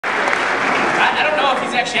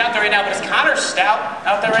he's actually out there right now, but is Connor Stout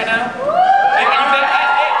out there right now?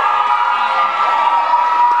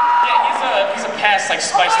 Yeah, he's a past like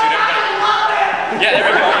Spice student. But, yeah, there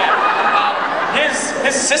we go. Yeah,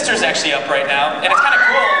 his sister's actually up right now, and it's kind of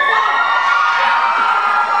cool.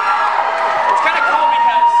 It's kind of cool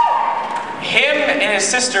because him and his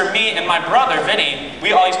sister, me and my brother Vinny,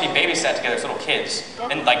 we all used to be babysat together as little kids,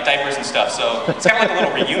 and like diapers and stuff. So it's kind of like a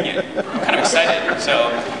little reunion. I'm kind of excited.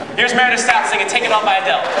 So here's Meredith Stout singing "Take It All" by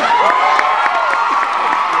Adele.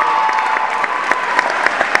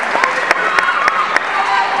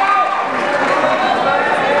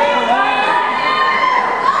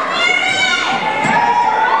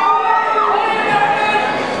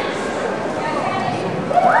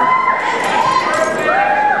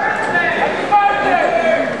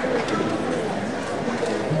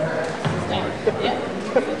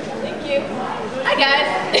 Thank you. Hi guys.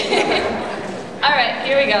 All right,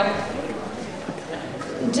 here we go.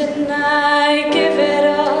 Didn't I give it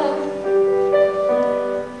all?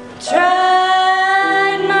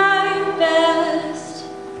 Tried my best.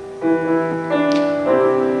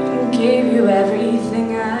 Gave you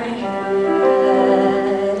everything I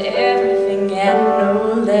had, everything and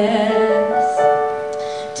no less.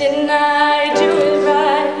 Didn't I do it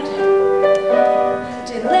right?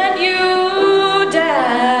 Didn't let you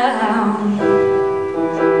down.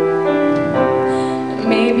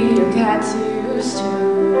 Maybe you got used to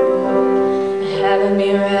having me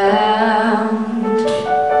around.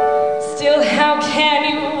 Still, how can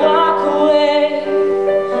you walk away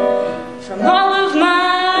from all of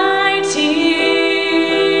my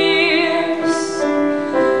tears?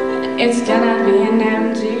 It's gonna be an empty